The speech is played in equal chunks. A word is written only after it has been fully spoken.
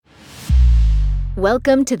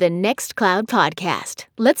Welcome to the Nextcloud podcast.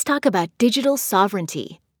 Let's talk about digital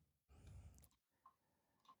sovereignty.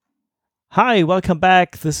 Hi, welcome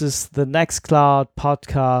back. This is the Nextcloud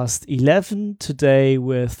podcast 11, today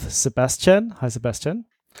with Sebastian. Hi, Sebastian.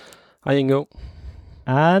 Hi, Ingo.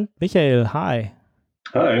 And Michael. Hi.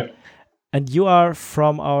 Hi. And you are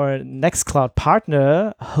from our Nextcloud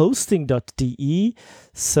partner, hosting.de.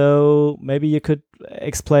 So maybe you could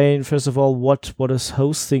explain, first of all, what is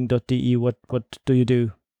hosting.de? What do you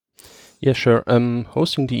do? Yeah, sure.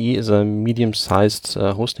 Hosting.de is a medium-sized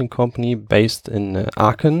hosting company based in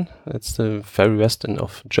Aachen. It's the very west end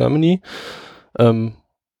of Germany. We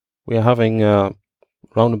are having around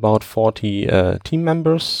about 40 team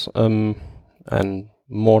members and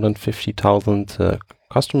more than 50,000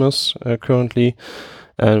 customers currently,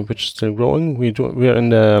 which is still growing. We are in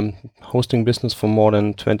the hosting business for more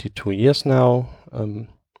than 22 years now.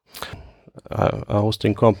 A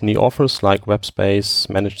hosting company offers like web space,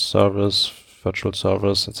 managed servers, virtual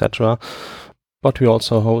servers, etc. But we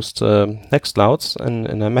also host Nextclouds and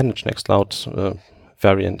in a managed Nextcloud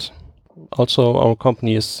variant. Also, our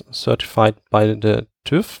company is certified by the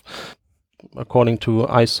TÜV according to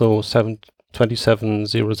ISO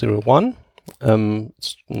 27001.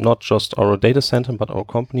 It's not just our data center, but our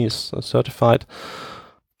company is certified.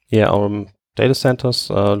 Yeah, our data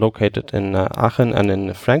centers are located in Aachen and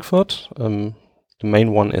in Frankfurt. The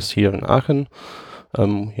main one is here in Aachen.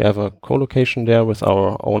 We have a co-location there with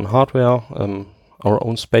our own hardware, our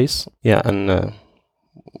own space. Yeah, and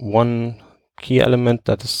one key element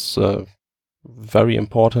that is very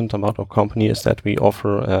important about our company is that we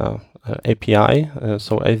offer API.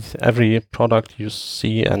 So every product you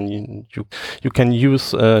see, and you can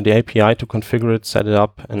use the API to configure it, set it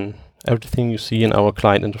up, and everything you see in our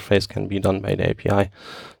client interface can be done by the API.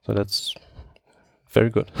 So that's very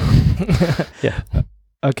good. Yeah.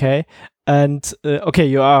 Okay. And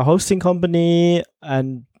you are a hosting company,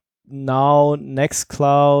 and now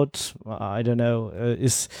Nextcloud, I don't know,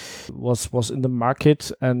 was in the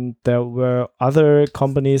market, and there were other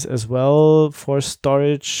companies as well for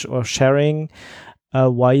storage or sharing.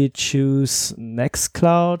 Why you choose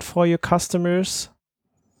Nextcloud for your customers?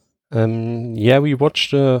 Yeah, we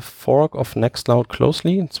watched the fork of Nextcloud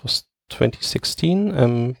closely. It was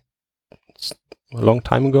 2016, it's a long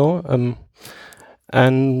time ago.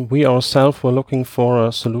 And we ourselves were looking for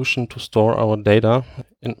a solution to store our data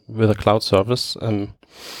with a cloud service.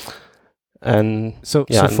 And so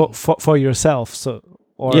for yourself, so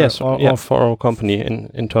for our company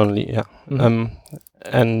internally, yeah. Mm-hmm.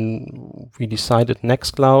 And we decided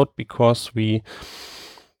Nextcloud because we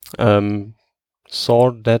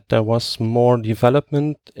saw that there was more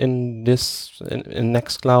development in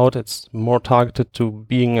Nextcloud. It's more targeted to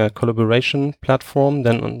being a collaboration platform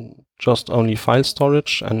than just only file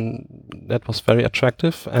storage, and that was very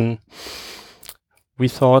attractive. And we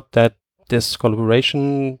thought that this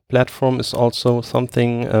collaboration platform is also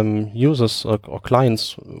something users or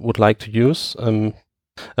clients would like to use.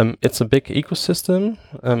 It's a big ecosystem,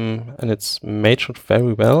 and it's matured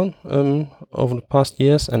very well over the past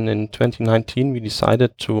years. And in 2019, we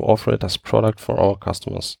decided to offer it as product for our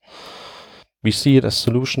customers. We see it as a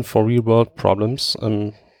solution for real-world problems,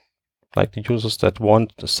 like the users that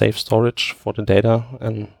want a safe storage for the data.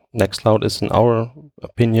 And Nextcloud is, in our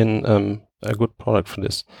opinion, a good product for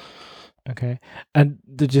this. Okay. And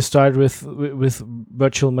did you start with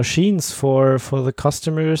virtual machines for the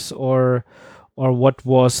customers, or what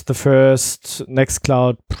was the first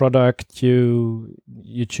Nextcloud product you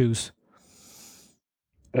choose?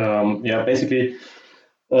 Basically,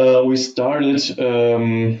 we started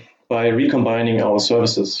by recombining our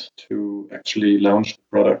services to actually launch the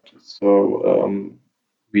product. So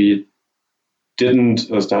we didn't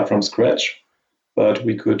start from scratch, but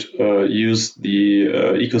we could use the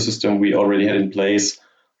ecosystem we already had in place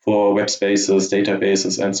for web spaces,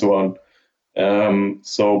 databases, and so on.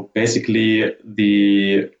 So basically,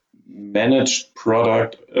 the managed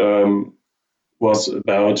product was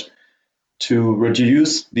about to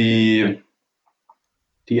reduce the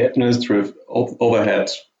administrative overhead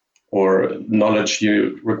or knowledge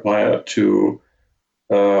you require to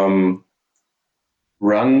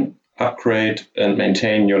run, upgrade, and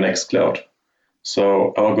maintain your Nextcloud.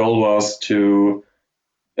 So our goal was to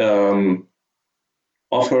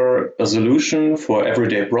offer a solution for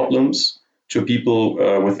everyday problems to people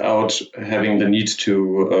without having the need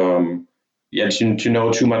to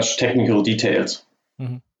know too much technical details.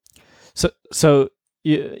 Mm-hmm. So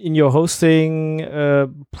in your hosting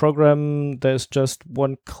program, there's just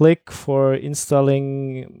one click for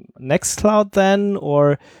installing Nextcloud then,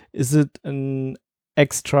 or is it an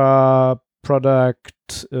extra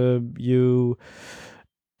product you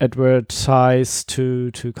advertise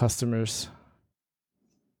to customers?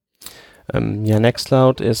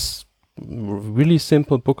 Nextcloud is really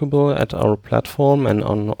simple bookable at our platform and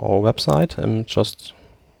on our website. Just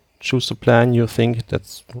choose a plan you think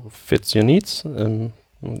that fits your needs.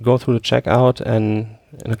 Go through the checkout, and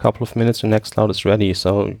in a couple of minutes your Nextcloud is ready.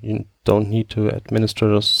 So you don't need to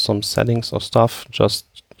administer some settings or stuff.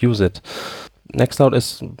 Just use it. Nextcloud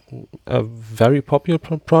is a very popular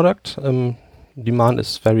product. Demand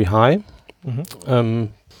is very high.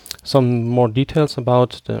 Some more details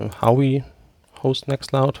about how we host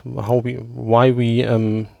Nextcloud, why we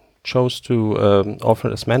chose to offer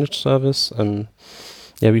it as managed service.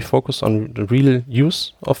 We focus on the real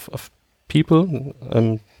use of people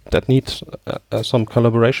that need some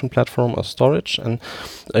collaboration platform or storage, and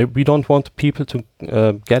we don't want people to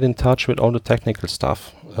get in touch with all the technical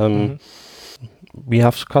stuff. We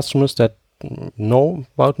have customers that know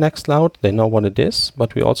about Nextcloud, they know what it is,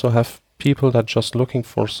 but we also have people that just looking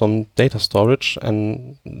for some data storage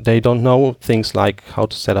and they don't know things like how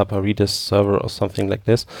to set up a Redis server or something like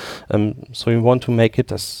this. So we want to make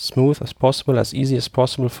it as smooth as possible, as easy as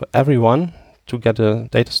possible for everyone to get a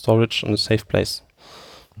data storage in a safe place.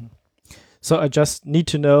 So I just need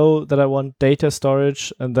to know that I want data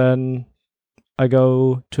storage, and then I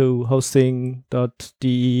go to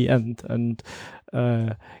hosting.de and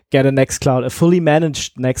get a Nextcloud, a fully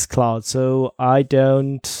managed Nextcloud. So I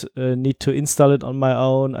don't need to install it on my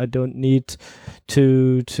own. I don't need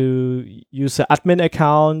to use an admin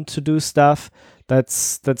account to do stuff.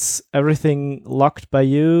 That's everything locked by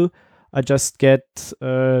you. I just get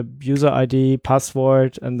user ID,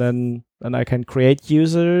 password, and then I can create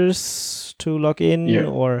users to log in.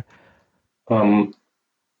 Or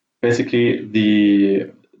basically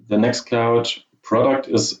the Nextcloud product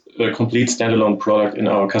is a complete standalone product in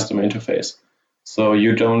our customer interface. So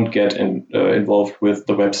you don't get involved with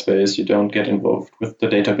the web space, you don't get involved with the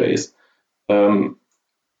database.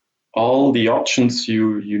 All the options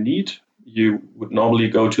you need, you would normally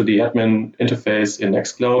go to the admin interface in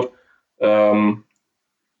Nextcloud.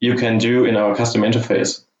 You can do in our customer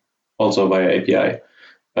interface, also via API.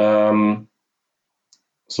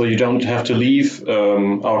 So you don't have to leave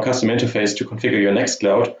our customer interface to configure your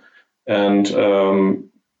Nextcloud, and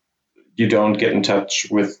you don't get in touch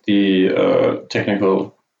with the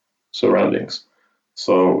technical surroundings.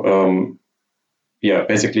 So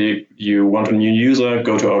basically you want a new user,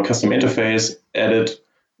 go to our customer interface, edit,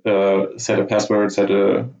 set a password, set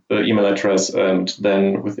a email address, and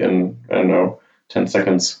then within, 10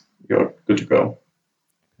 seconds, you're good to go.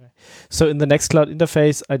 So in the Nextcloud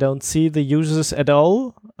interface, I don't see the users at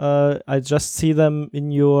all. I just see them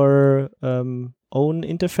in your own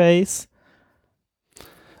interface.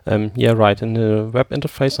 Right. In the web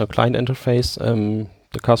interface or client interface,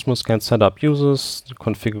 the customers can set up users,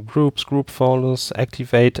 configure groups, group folders,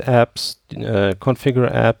 activate apps,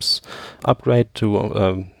 configure apps, upgrade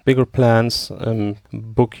to bigger plans,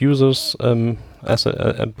 book users as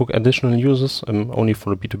a book additional users only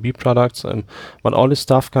for the B2B products. But all this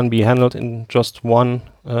stuff can be handled in just one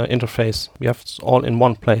interface. We have it all in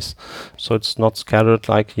one place. So it's not scattered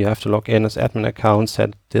like you have to log in as admin account,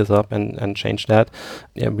 set this up and change that.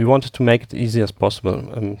 We wanted to make it easy as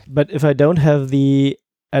possible. But if I don't have the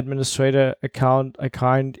administrator account, I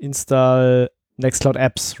can't install Nextcloud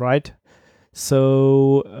apps, right?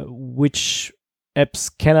 So which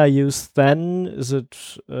apps can I use then? Is it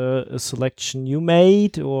a selection you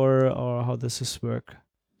made, or how does this work?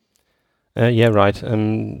 Right.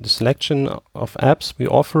 The selection of apps we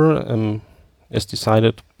offer is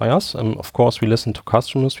decided by us. Of course, we listen to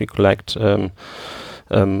customers. We collect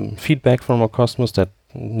feedback from our customers that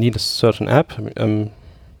need a certain app, and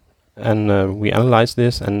we analyze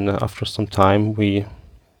this. And after some time, we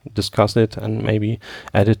discuss it and maybe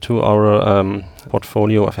add it to our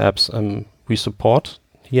portfolio of apps. We support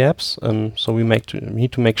the apps, so we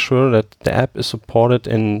need to make sure that the app is supported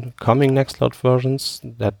in coming Nextcloud versions,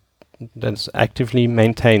 that's actively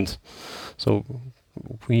maintained. So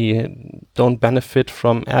we don't benefit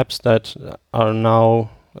from apps that are now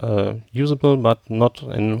usable but not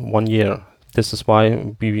in 1 year. This is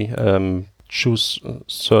why we choose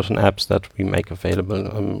certain apps that we make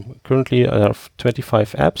available. Currently I have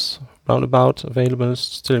 25 apps roundabout available,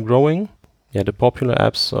 still growing. The popular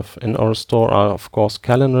apps in our store are, of course,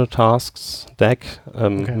 calendar, tasks, deck.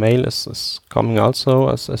 Mail is coming also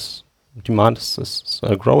as demand is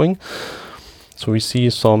growing. So we see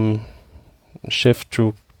some shift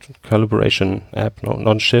to collaboration app. No,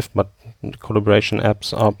 not shift, but collaboration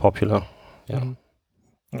apps are popular.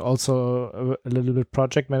 Also a little bit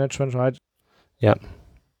project management, right? Yeah.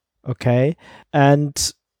 Okay.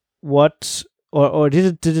 And what or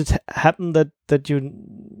did it happen that you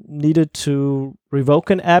needed to revoke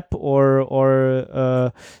an app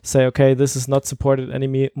or say, okay, this is not supported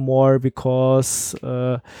anymore because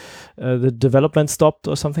the development stopped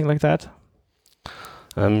or something like that?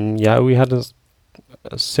 Yeah, we had a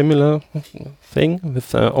similar thing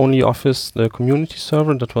with OnlyOffice, the community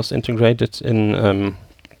server that was integrated in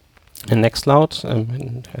Nextcloud.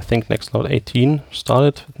 I think Nextcloud 18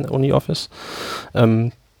 started with OnlyOffice.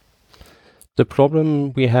 The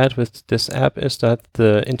problem we had with this app is that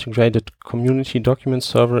the integrated community document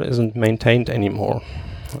server isn't maintained anymore.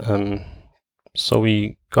 So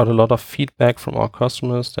we got a lot of feedback from our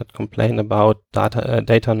customers that complain about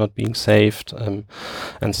data not being saved and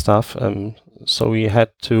stuff. So we had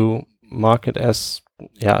to mark it as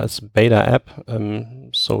beta app.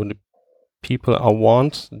 So the people are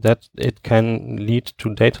warned that it can lead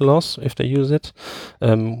to data loss if they use it.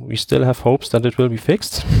 We still have hopes that it will be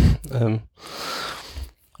fixed.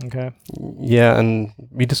 Okay. Yeah, and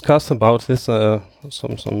we discussed about this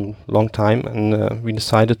some long time, and we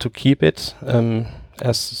decided to keep it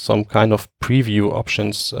as some kind of preview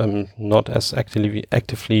options, not as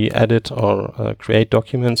actively edit or create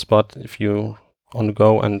documents, but if you on the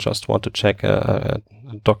go and just want to check a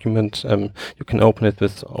document, you can open it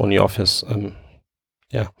with OnlyOffice.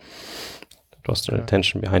 Yeah, that was the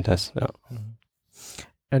intention behind this. Yeah.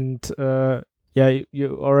 And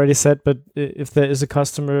you already said, but if there is a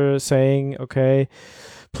customer saying, okay,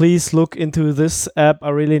 please look into this app, I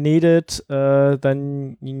really need it,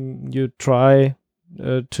 then you try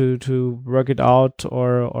to work it out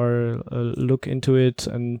or look into it,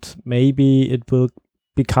 and maybe it will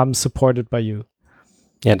become supported by you.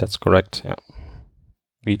 Yeah, that's correct. Yeah,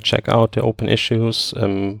 we check out the open issues,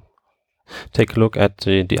 take a look at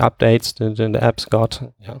the updates the app's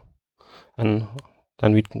got. Yeah, and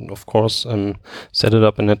then we of course set it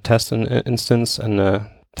up in a test instance and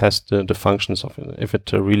test the functions of it, if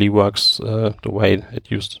it really works the way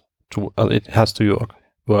it used to. It has to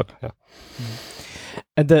work. Yeah.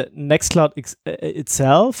 And the Nextcloud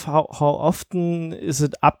itself, how often is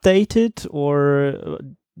it updated? Or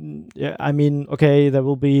I mean, okay, there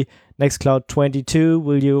will be Nextcloud 22.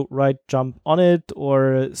 Will you jump on it,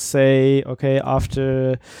 or say, okay,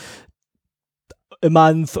 after a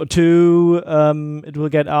month or two, it will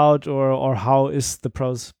get out, or how is the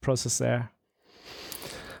process there?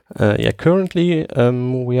 Currently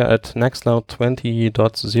we are at Nextcloud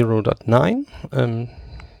 20.0.9.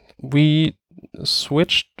 We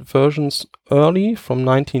switched versions early from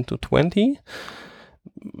 19 to 20,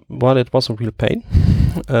 but it was a real pain.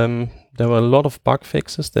 There were a lot of bug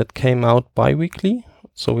fixes that came out bi-weekly,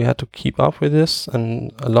 so we had to keep up with this,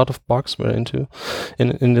 and a lot of bugs were in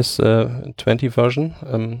this 20 version.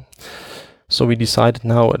 So we decided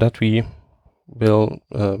now that we will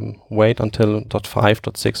wait until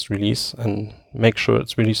 .5.6 release and make sure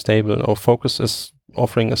it's really stable. Our focus is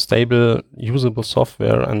offering a stable, usable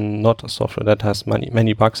software and not a software that has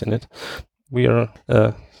many bugs in it. We are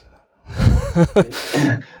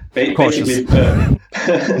basically,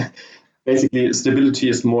 stability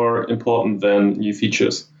is more important than new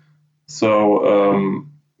features. So,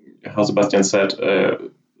 how Sebastian said,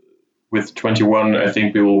 with 21, I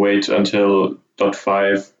think we will wait until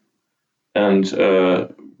 .5 and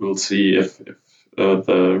we'll see if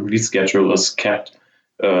the release schedule is kept.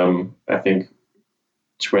 I think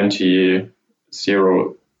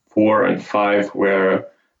 20.04 and 5 were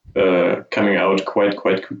coming out quite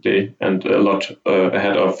quickly and a lot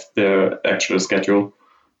ahead of the actual schedule.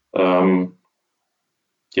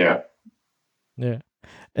 Yeah.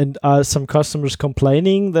 And are some customers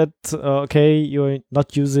complaining that okay, you're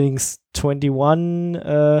not using 21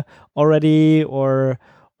 already, or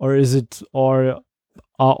is it, or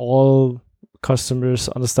are all customers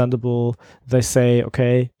understandable? They say,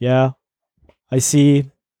 okay, yeah, I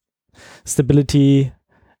see, stability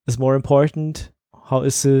is more important. How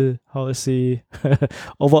is the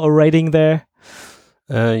overall rating there?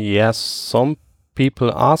 Yes, some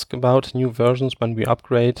people ask about new versions when we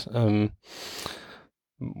upgrade.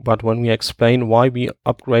 But when we explain why we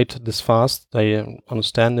upgrade this fast, they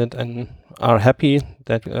understand it and are happy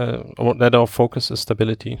that our focus is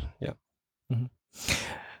stability. Yeah. Mm-hmm.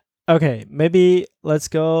 Okay, maybe let's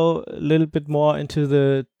go a little bit more into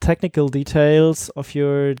the technical details of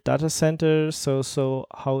your data center. So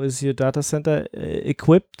how is your data center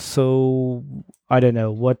equipped? So I don't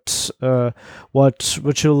know what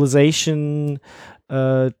virtualization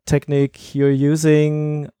technique you're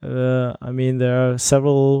using. I mean, there are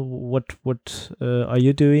several. What are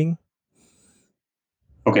you doing?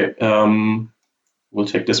 Okay. will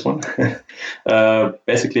take this one.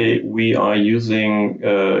 Basically, we are using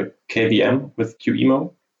KVM with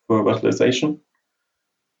QEMO for virtualization,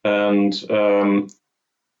 and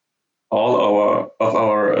all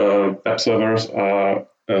our web servers are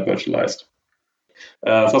virtualized.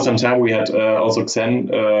 For some time, we had also Xen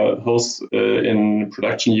hosts in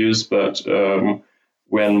production use, but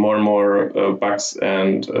when more and more bugs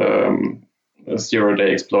and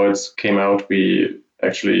zero-day exploits came out, we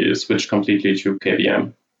actually switched completely to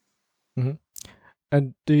KVM. Mm-hmm.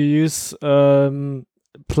 And do you use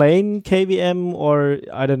plain KVM, or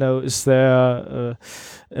I don't know, is there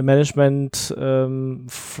a management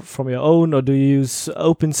from your own, or do you use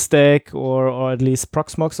OpenStack or at least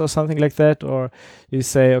Proxmox or something like that, or you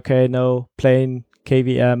say, okay, no, plain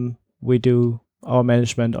KVM, we do our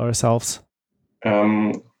management ourselves?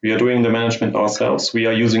 We are doing the management ourselves. We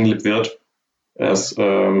are using libvirt as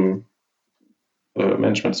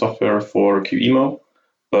management software for QEMO,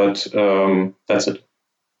 but that's it.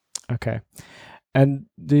 Okay. And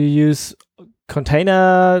do you use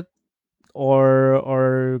container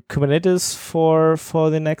or Kubernetes for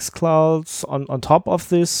the Nextclouds on top of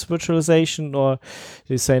this virtualization, or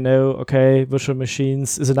do you say no, okay, virtual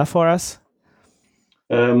machines is enough for us?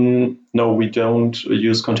 No, we don't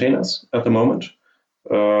use containers at the moment.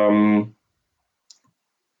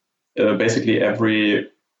 Basically, every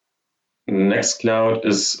Nextcloud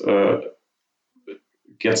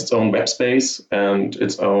gets its own web space and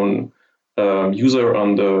its own user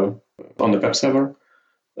on the web server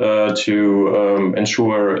to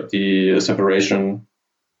ensure the separation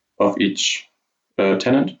of each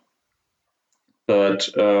tenant. But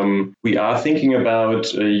we are thinking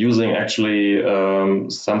about using actually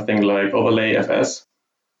something like Overlay FS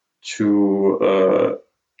to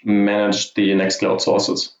manage the Nextcloud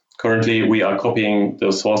sources. Currently, we are copying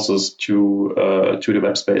the sources to the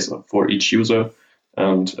web space for each user,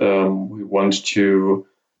 and we want to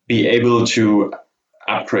be able to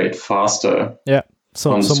upgrade faster. Yeah.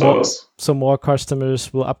 So more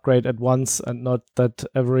customers will upgrade at once, and not that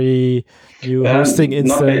every new hosting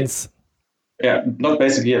instance. Not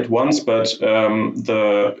basically at once, but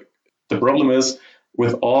the problem is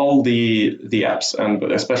with all the apps, and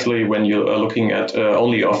especially when you are looking at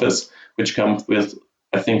only Office, which comes with,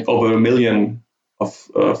 I think, over 1 million of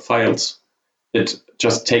files, it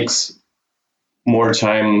just takes more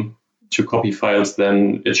time to copy files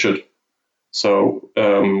than it should. So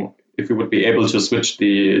if we would be able to switch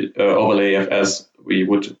the Overlay FS, we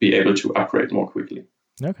would be able to upgrade more quickly.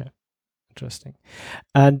 Okay. Interesting.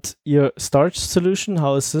 And your storage solution,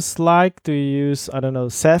 how is this like? Do you use, I don't know,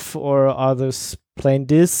 Ceph, or are this plain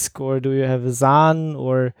disk, or do you have a ZAN,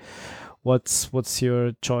 or what's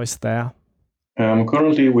your choice there?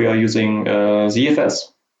 Currently, we are using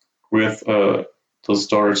ZFS with the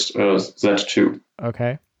storage Z2.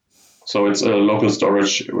 Okay. So it's a local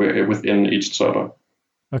storage within each server.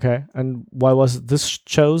 Okay, and why was this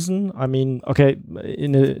chosen? I mean, okay,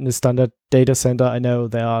 in a standard data center, I know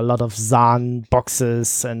there are a lot of ZAN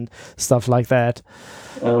boxes and stuff like that.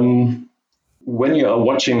 When you are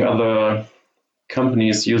watching other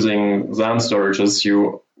companies using ZAN storages,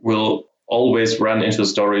 you will always run into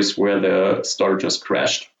stories where the storages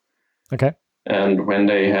crashed. Okay. And when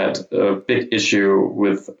they had a big issue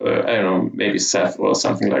with, I don't know, maybe Ceph or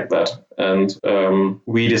something like that. And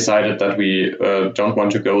we decided that we don't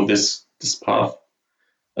want to go this path.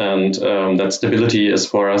 And that stability is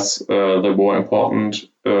for us the more important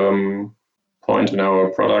point in our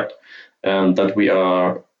product. And that we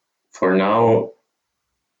are, for now,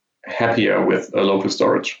 happier with local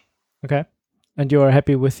storage. Okay. And you are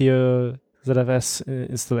happy with your ZFS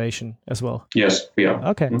installation as well? Yes, we are.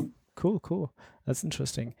 Okay. Mm-hmm. Cool. That's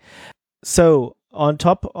interesting. So on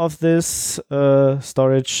top of this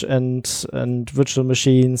storage and virtual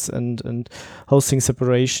machines and hosting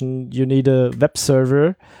separation, you need a web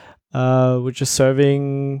server, which is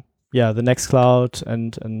serving the Nextcloud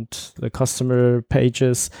and the customer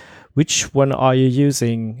pages. Which one are you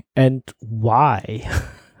using and why?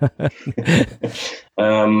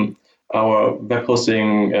 Our web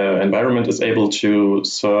hosting environment is able to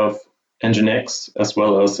serve Nginx as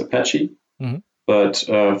well as Apache. Mm-hmm. But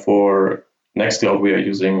for Nextcloud, we are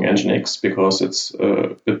using Nginx because it's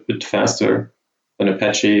a bit faster than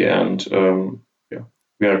Apache, and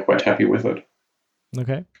we are quite happy with it.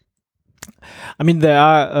 Okay. I mean, there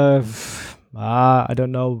are, I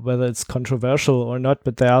don't know whether it's controversial or not,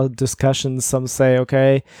 but there are discussions. Some say,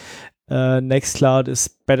 okay, Nextcloud is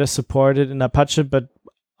better supported in Apache, but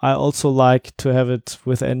I also like to have it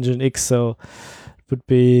with Nginx, so would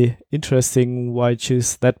be interesting why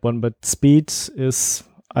choose that one. But speed is,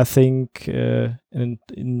 I think one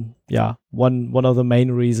of the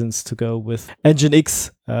main reasons to go with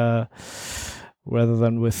Nginx rather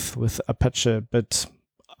than with Apache. But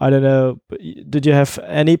I don't know. Did you have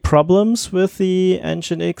any problems with the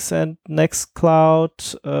Nginx and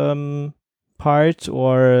Nextcloud part,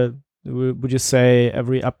 or would you say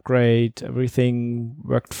every upgrade, everything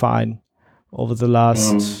worked fine over the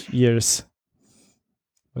last years?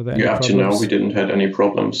 Were there any Up to now, problems? we didn't have any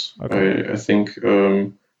problems. Okay. I think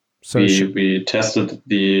So we tested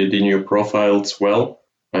the new profiles well,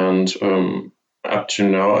 and up to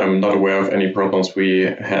now, I'm not aware of any problems we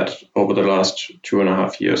had over the last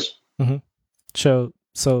 2.5 years.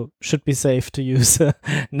 So should be safe to use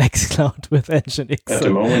Nextcloud with Nginx. At the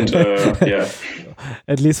moment, yeah.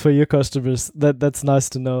 At least for your customers, that's nice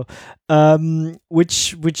to know.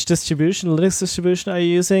 Which distribution, Linux distribution, are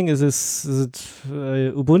you using? Is it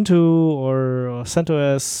Ubuntu or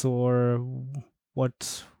CentOS, or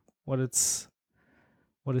what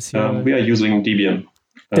is your? We are using Debian.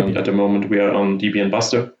 At the moment, we are on Debian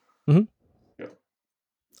Buster. Mm-hmm.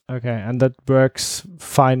 Okay, and that works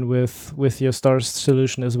fine with your storage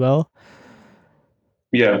solution as well?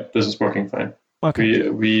 Yeah, this is working fine. Okay.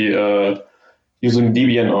 We using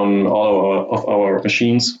Debian on all of our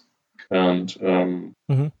machines, and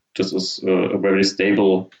this is a very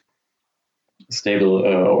stable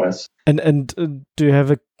OS. And do you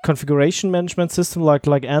have a configuration management system like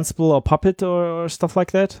Ansible or Puppet or stuff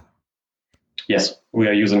like that? Yes, we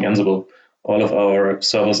are using Ansible. All of our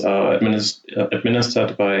servers are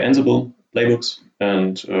administered by Ansible playbooks,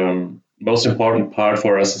 and most important part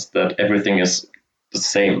for us is that everything is the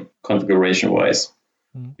same configuration-wise.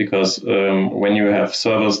 Because when you have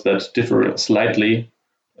servers that differ slightly,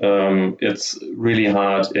 it's really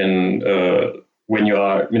hard in when you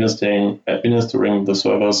are administering the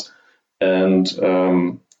servers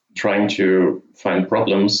and trying to find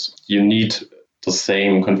problems. You need the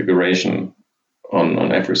same configuration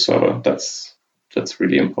on every server. That's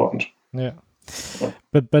really important. Yeah.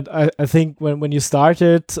 But I think when you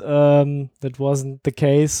started, that wasn't the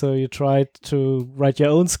case. So you tried to write your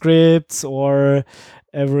own scripts, or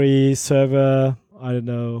every server, I don't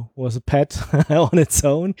know, was a pet on its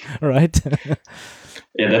own, right?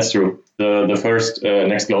 Yeah, that's true. The first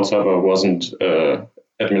Nextcloud server wasn't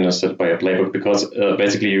administered by a playbook, because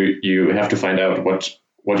basically you have to find out what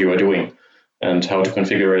you are doing and how to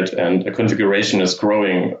configure it, and a configuration is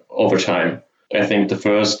growing over time. I think the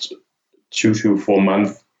first 2 to 4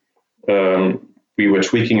 months we were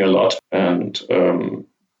tweaking a lot, and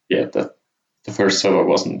the first server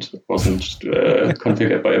wasn't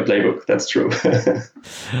configured by a playbook. That's true.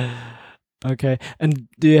 Okay. And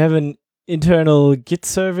do you have an internal Git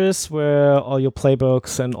service where all your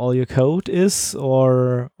playbooks and all your code is,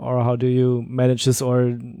 or how do you manage this,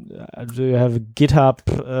 or do you have a GitHub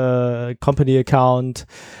company account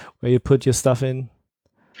where you put your stuff in?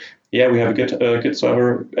 Yeah, we have a Git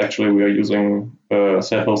server. Actually, we are using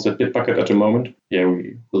self-hosted Bitbucket at the moment. Yeah,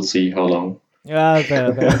 we will see how long. Yeah,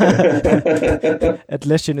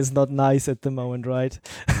 Atlassian is not nice at the moment, right?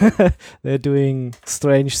 They're doing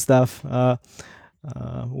strange stuff.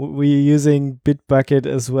 We're using Bitbucket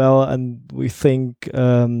as well, and we think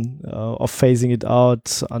of phasing it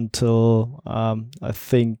out until I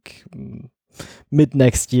think mid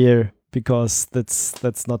next year, because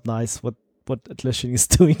that's not nice what Atlassian is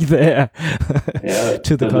doing there. Yeah,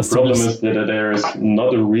 to the customers. The problem is that there is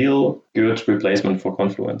not a real good replacement for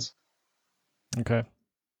Confluence. Okay.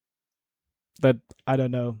 That, I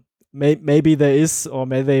don't know. Maybe there is, or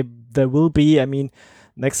maybe there will be. I mean,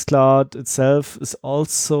 Nextcloud itself is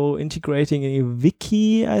also integrating a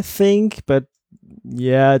wiki, I think, but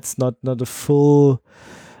yeah, it's not a full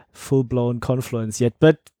blown Confluence yet.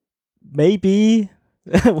 But maybe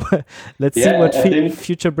let's see what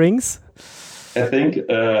future brings. I think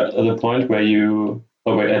the point where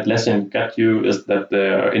Atlassian got you is that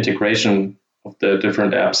the integration of the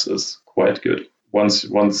different apps is quite good. Once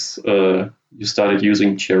you started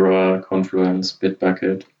using Jira, Confluence,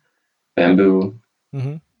 Bitbucket, Bamboo,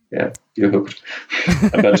 yeah, you're hooked.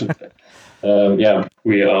 But yeah,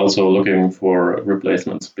 we are also looking for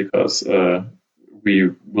replacements, because we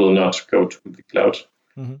will not go to the cloud.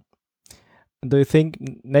 Do you think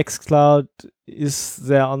Nextcloud is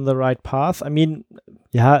there on the right path? I mean,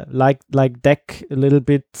 yeah, like Deck a little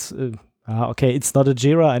bit. Okay, it's not a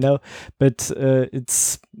Jira, I know, but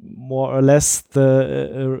it's more or less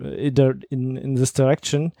in this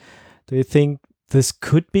direction. Do you think this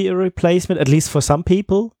could be a replacement, at least for some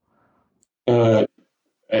people? I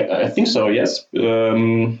think so, yes.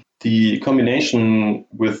 The combination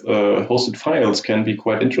with hosted files can be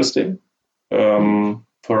quite interesting.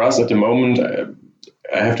 For us at the moment,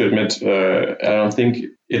 I have to admit, I don't think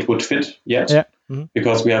it would fit yet. Yeah.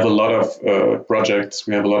 Because we have a lot of projects.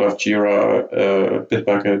 We have a lot of Jira,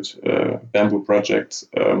 Bitbucket, Bamboo projects.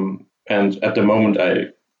 And at the moment, I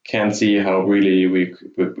can't see how really we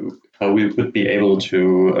would be able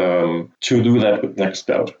to do that with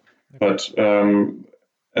Nextcloud. But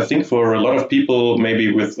I think for a lot of people,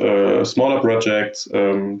 maybe with smaller projects,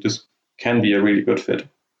 this can be a really good fit.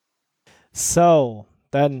 So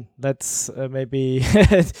then let's maybe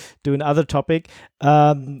do another topic.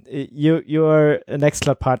 You're a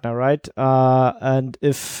Nextcloud partner, right? And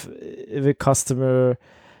if a customer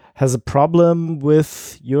has a problem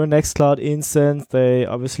with your Nextcloud instance, they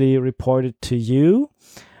obviously report it to you.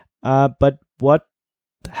 But what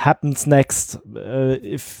happens next?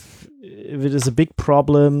 If it is a big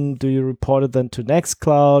problem, do you report it then to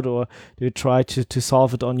Nextcloud, or do you try to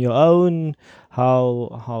solve it on your own?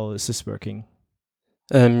 How is this working?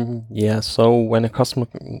 So when a customer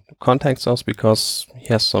contacts us because he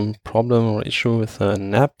has some problem or issue with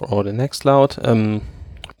an app or the Nextcloud,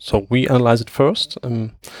 so we analyze it first.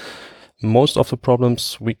 Most of the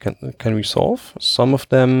problems we can resolve. Some of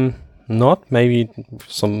them not. Maybe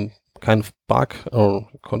some kind of bug or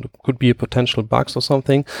could be a potential bugs or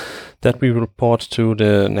something that we report to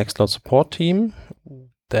the Nextcloud support team.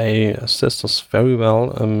 They assist us very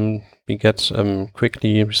well. We get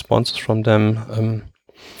quickly responses from them.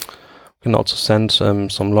 We can also send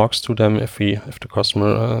some logs to them if the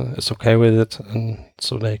customer is okay with it, and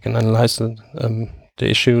so they can analyze the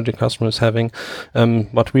issue the customer is having.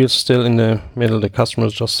 But we're still in the middle. The customer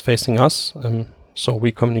is just facing us, so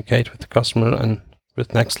we communicate with the customer and with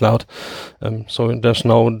Nextcloud. So there's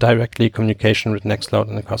no directly communication with Nextcloud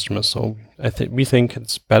and the customer. So we think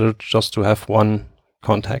it's better just to have one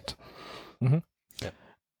contact. Mm-hmm. Yeah.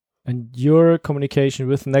 And your communication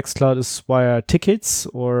with Nextcloud is via tickets,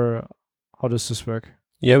 or how does this work?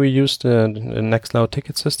 Yeah, we use the Nextcloud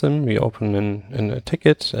ticket system. We open in a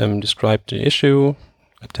ticket, describe the issue,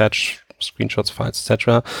 attach screenshots, files,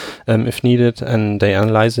 etc. If needed, and they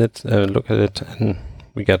analyze it, look at it, and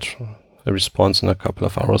we get a response in a couple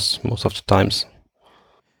of hours most of the times.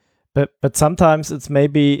 But sometimes it's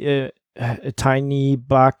maybe a tiny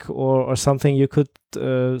bug or something you could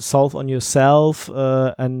solve on yourself,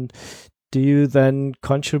 and do you then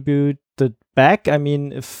contribute it back? I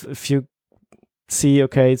mean, if you see,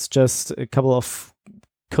 okay, it's just a couple of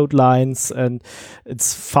code lines and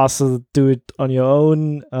it's faster to do it on your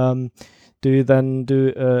own, do you then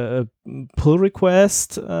do a pull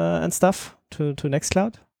request and stuff to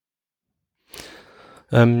Nextcloud?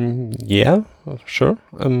 Yeah, sure.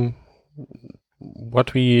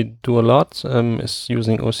 What we do a lot is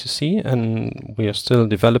using OCC, and we are still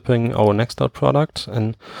developing our Nextcloud product,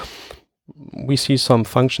 and we see some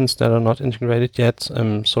functions that are not integrated yet,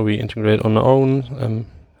 so we integrate on our own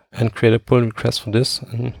and create a pull request for this,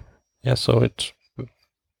 and yeah, so it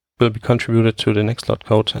will be contributed to the Nextcloud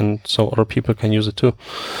code, and so other people can use it too.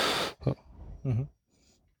 Mm-hmm.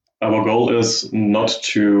 Our goal is not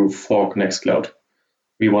to fork Nextcloud.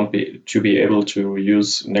 We want to be able to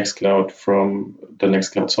use Nextcloud from the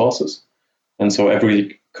Nextcloud sources. And so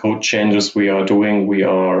every code changes we are doing, we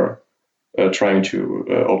are trying to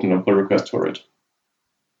open a pull request for it.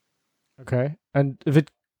 Okay. And if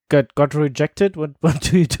it got rejected, what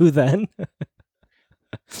do you do then?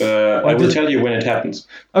 I will tell you when it happens.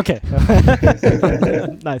 Okay.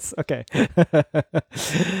 Nice. Okay.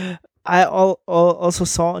 I also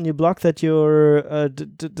saw on your blog that you're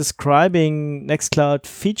describing Nextcloud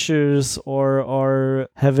features or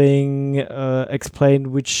having explained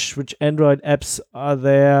which Android apps are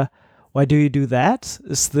there. Why do you do that?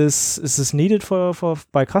 Is this needed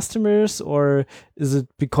by customers, or is it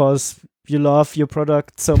because you love your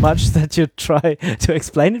product so much that you try to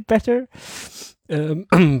explain it better?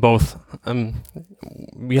 Both.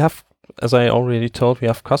 We have, as I already told, we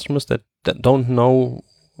have customers that don't know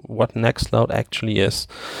what Nextcloud actually is.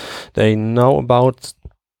 They know about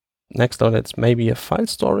Nextcloud, it's maybe a file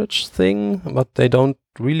storage thing, but they don't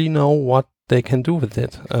really know what they can do with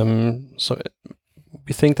it. So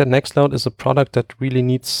we think that Nextcloud is a product that really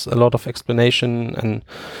needs a lot of explanation, and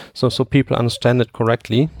so people understand it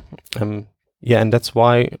correctly. Yeah, and that's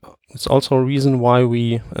why it's also a reason why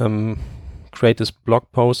we create this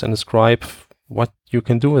blog post and describe what you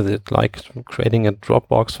can do with it, like creating a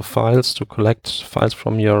Dropbox for files to collect files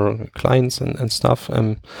from your clients and stuff,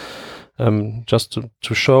 just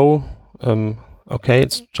to show, okay,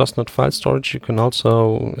 it's just not file storage. You can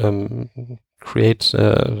also create,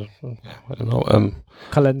 I don't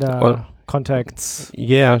know, contacts.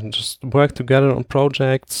 Yeah, just work together on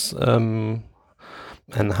projects,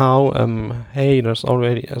 and how. Hey, there's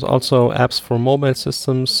also apps for mobile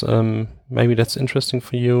systems. Maybe that's interesting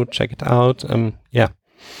for you. Check it out. Yeah.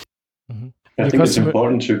 Mm-hmm. I think it's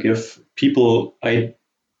important to give people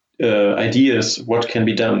ideas what can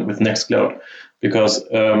be done with Nextcloud, because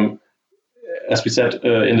as we said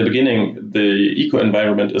in the beginning, the eco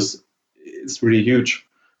environment is really huge.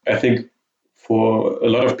 I think for a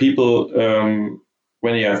lot of people,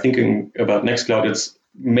 when you are thinking about Nextcloud, it's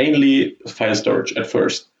mainly file storage at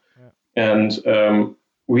first. Yeah. And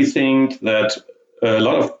we think that a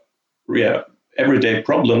lot of everyday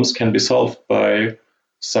problems can be solved by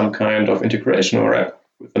some kind of integration or app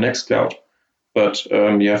with the Nextcloud. But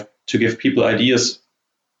you have to give people ideas,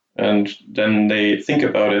 and then they think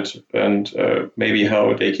about it and maybe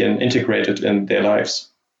how they can integrate it in their lives.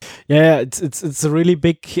 Yeah, it's a really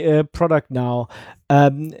big product now.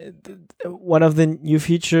 One of the new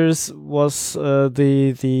features was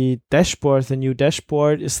the dashboard, the new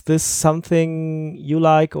dashboard. Is this something you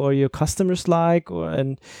like or your customers like,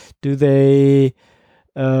 and do they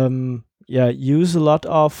use a lot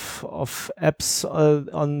of apps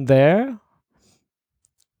on there?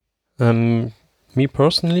 Me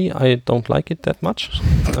personally, I don't like it that much.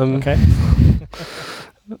 Okay.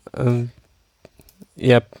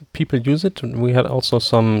 Yeah, people use it. We had also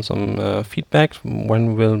some feedback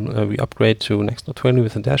when will we upgrade to Nextcloud 20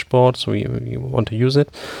 with the dashboard, so we want to use it.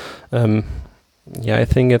 I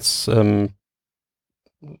think it's it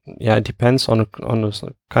depends on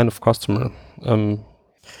the kind of customer.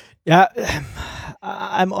 Yeah,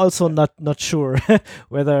 I'm also not sure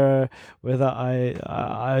whether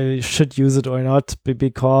I should use it or not,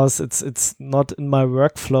 because it's not in my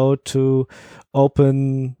workflow to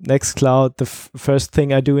open Nextcloud the first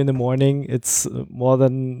thing I do in the morning. It's more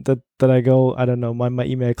than that I go, I don't know, my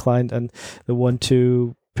email client and the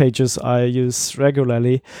 1-2 pages I use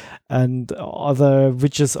regularly, and other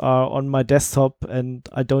widgets are on my desktop, and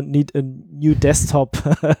I don't need a new desktop.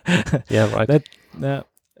 Yeah, right.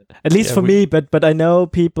 At least for me, but I know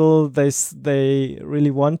people they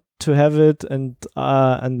really want to have it, and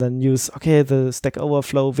then use the Stack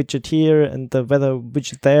Overflow widget here and the weather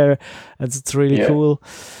widget there, and it's really cool.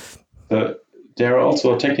 There are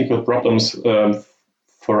also technical problems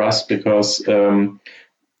for us, because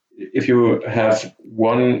if you have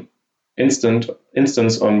one instance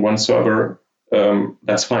on one server,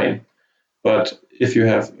 that's fine. But if you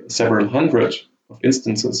have several hundred of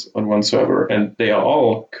instances on one server and they are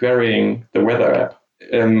all querying the weather app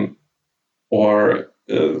or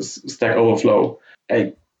Stack Overflow,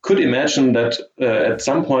 I could imagine that at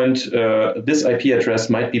some point this IP address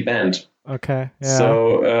might be banned. Okay. Yeah.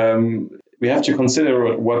 So we have to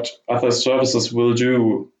consider what other services will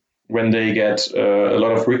do when they get a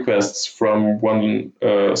lot of requests from one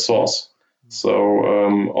source. So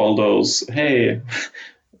all those, hey,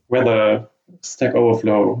 weather, Stack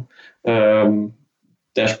Overflow,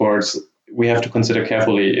 dashboards, we have to consider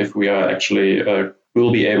carefully if we are actually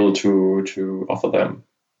will be able to offer them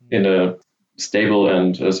in a stable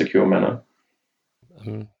and secure manner.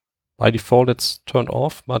 By default, it's turned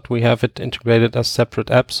off, but we have it integrated as separate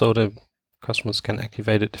app, so the customers can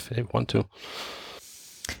activate it if they want to.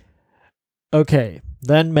 Okay,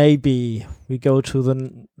 then maybe we go to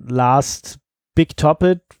the last big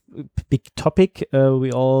topic.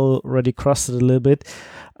 We already crossed it a little bit.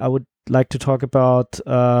 I would like to talk about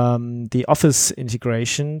the Office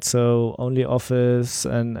integration. So only Office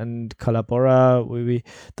and Collabora.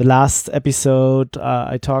 The last episode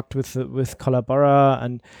I talked with Collabora,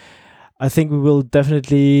 and I think we will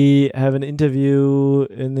definitely have an interview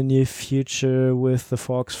in the near future with the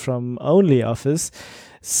folks from Only Office.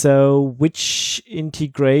 So which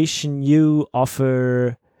integration you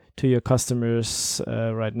offer to your customers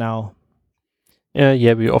right now?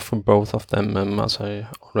 Yeah, we offer both of them, as I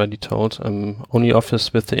already told. Only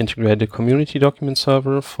Office with the integrated community document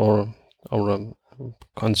server for our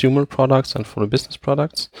consumer products and for the business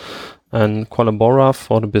products, and Collabora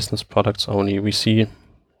for the business products only. We see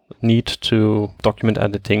need to document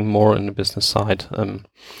editing more in the business side.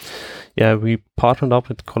 We partnered up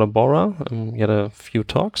with Collabora. We had a few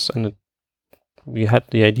talks, and we had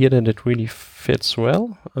the idea that it really fits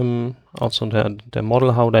well. Also the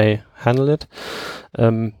model, how they handle it.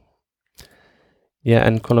 And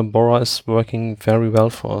Collabora is working very well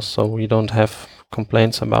for us, so we don't have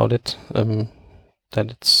complaints about it.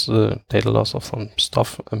 That it's data loss of some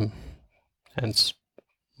stuff, and it's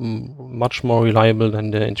much more reliable than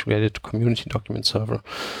the integrated community document server.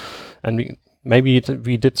 And we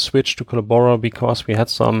did switch to Collabora because we had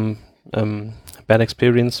some bad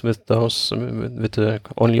experience with those with the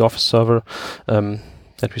Only Office server,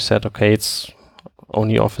 that we said, okay, it's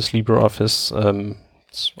Only Office, LibreOffice,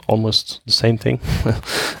 it's almost the same thing,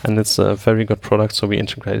 and it's a very good product. So we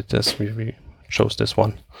integrated this. We chose this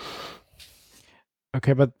one.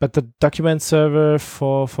 Okay, but the document server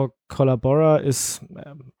for Collabora is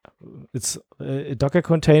it's a Docker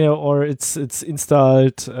container, or it's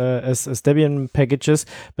installed as Debian packages.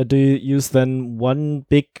 But do you use then one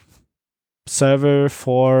big server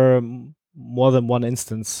for more than one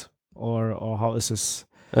instance, or how is this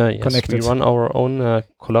Yes, connected? we run our own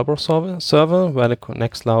Collabora server where the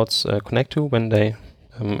Nextclouds connect to when they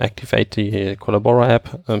activate the Collabora app.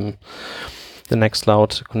 The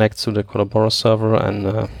Nextcloud connects to the Collabora server,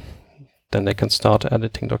 and then they can start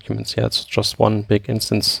editing documents. Yeah, it's just one big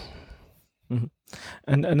instance. Mm-hmm.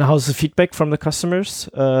 And how's the feedback from the customers?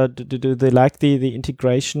 Do they like the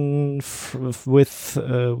integration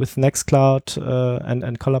with Nextcloud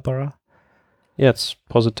and Collabora? Yeah, it's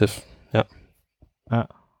positive. Yeah.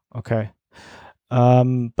 Okay.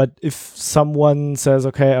 But if someone says,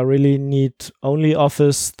 okay, I really need only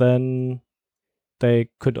Office, then they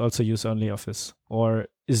could also use only Office, or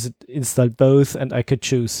is it installed both and I could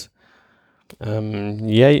choose? Yeah,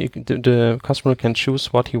 the customer can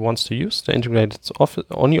choose what he wants to use: the integrated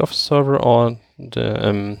only Office server or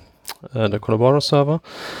the Collabora server.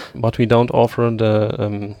 But we don't offer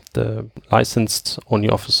the licensed only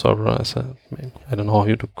Office server as I don't know how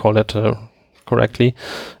you to call it correctly.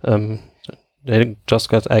 They just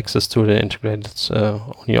got access to the integrated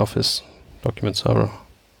only Office document server.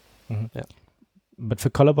 Mm-hmm. Yeah. But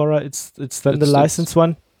for Collabora, it's then the licensed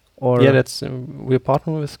one, or yeah, that's we're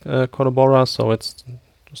partnering with Collabora, so it's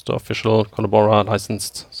just the official Collabora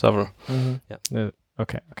licensed server. Mm-hmm. Yeah.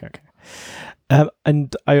 Okay.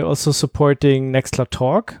 And are you also supporting Nextcloud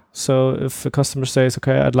Talk? So if a customer says,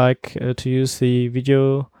 okay, I'd like to use the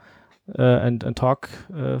video and talk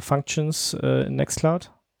functions in Nextcloud?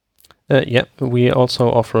 Yeah, we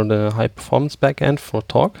also offer the high performance backend for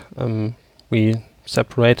Talk. We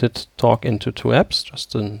separated Talk into two apps,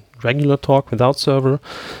 just a regular Talk without server,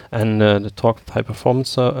 and the Talk with high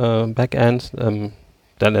performance backend.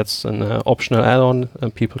 Then that's an optional add-on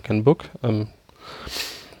people can book.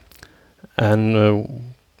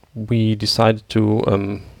 And we decided to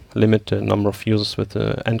limit the number of users with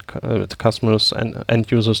the customers and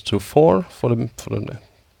end users to 4 for the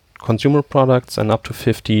consumer products and up to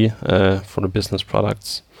 50 for the business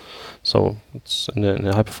products. So it's in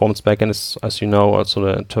the high performance backend is, as you know, also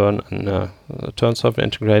the turn server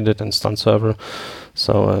integrated and stun server.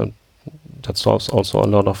 So that solves also a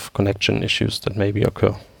lot of connection issues that maybe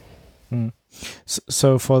occur. Mm.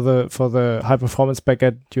 So for the high performance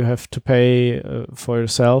backend, you have to pay for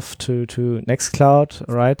yourself to Nextcloud,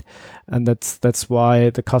 right? And that's why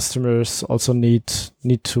the customers also need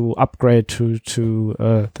to upgrade to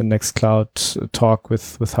the Nextcloud Talk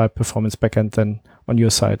with high performance backend then on your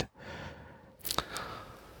side.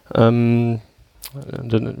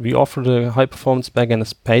 We offer the high performance backend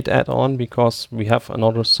as paid add-on because we have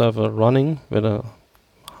another server running and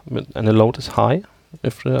the load is high.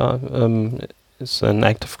 If there is an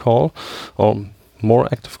active call or more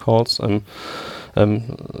active calls, so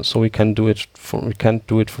we can't do it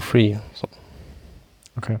for free. So.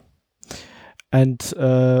 Okay. And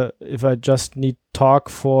if I just need Talk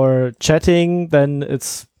for chatting, then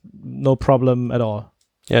it's no problem at all.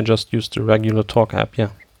 Yeah, just use the regular Talk app.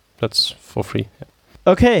 Yeah, that's for free. Yeah.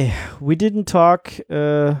 Okay, we didn't talk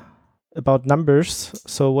about numbers.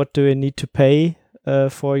 So what do I need to pay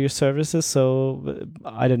for your services? So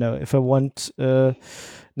I don't know, if I want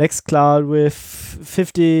Nextcloud with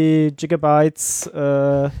 50 gigabytes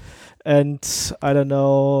and I don't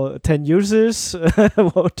know 10 users,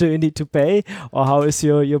 what do you need to pay, or how is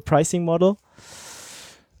your pricing model?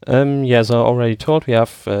 As I already told, we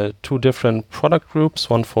have 2 different product groups,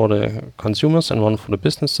 one for the consumers and one for the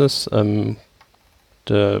businesses.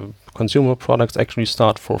 The consumer products actually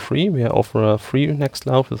start for free. We offer a free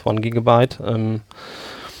Nextcloud with 1 gigabyte.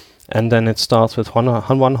 And then it starts with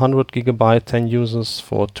 100 gigabyte, 10 users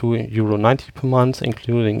for €2.90 per month,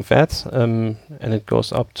 including VAT. And it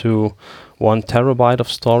goes up to 1 terabyte of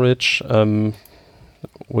storage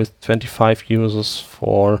with 25 users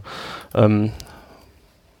for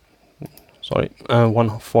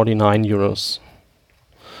 149 euros.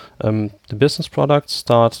 The business products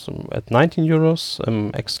start at 19 euros,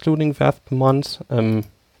 excluding VAT per month.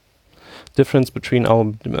 Difference between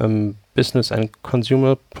our business and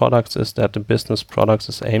consumer products is that the business products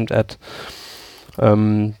is aimed at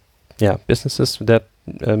businesses that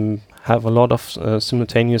have a lot of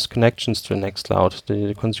simultaneous connections to Nextcloud.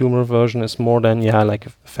 The consumer version is more than like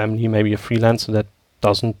a family, maybe a freelancer that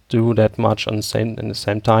doesn't do that much in the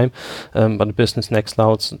same time. But the business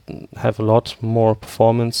Nextclouds have a lot more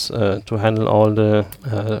performance to handle all the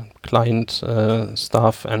client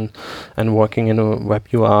stuff and working in a web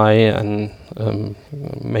UI and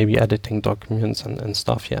maybe editing documents and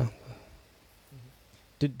stuff. Yeah.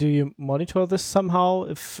 Do you monitor this somehow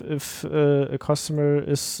if a customer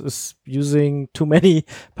is using too many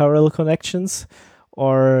parallel connections,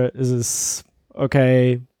 or is this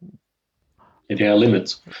okay? There are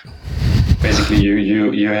limits. Basically,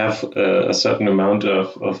 you have a certain amount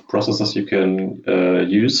of processors you can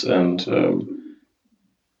use, and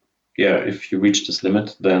if you reach this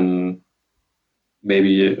limit, then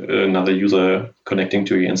maybe another user connecting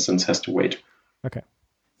to your instance has to wait. Okay.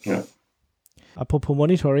 Yeah. Apropos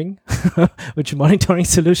monitoring, which monitoring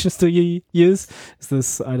solutions do you use? Is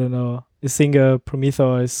this, I don't know, Isinger,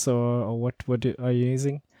 Prometheus, or what are you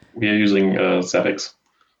using? We are using Zabbix.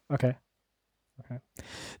 Okay.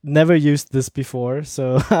 Never used this before,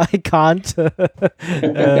 so I can't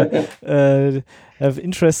have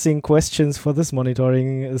interesting questions for this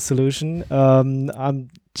monitoring solution. I'm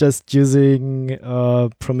just using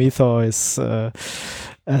Prometheus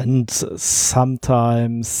and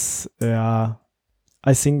sometimes,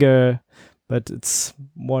 Isinger, but it's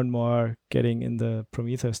more and more getting in the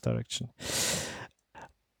Prometheus direction.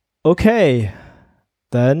 Okay,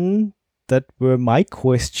 then that were my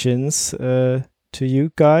questions to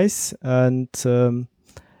you guys, and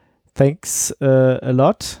thanks a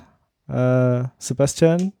lot,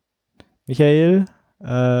 Sebastian, Michael,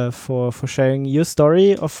 for sharing your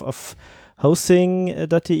story of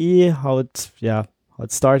hosting.de, how it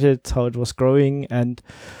started, how it was growing, and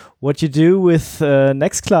what you do with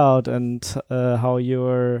Nextcloud, and how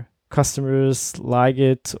your customers like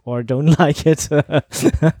it or don't like it,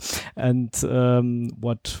 and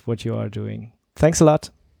what you are doing. Thanks a lot.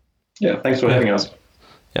 Yeah, thanks for having us.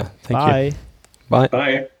 Yeah, thank Bye. you. Bye.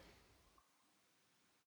 Bye.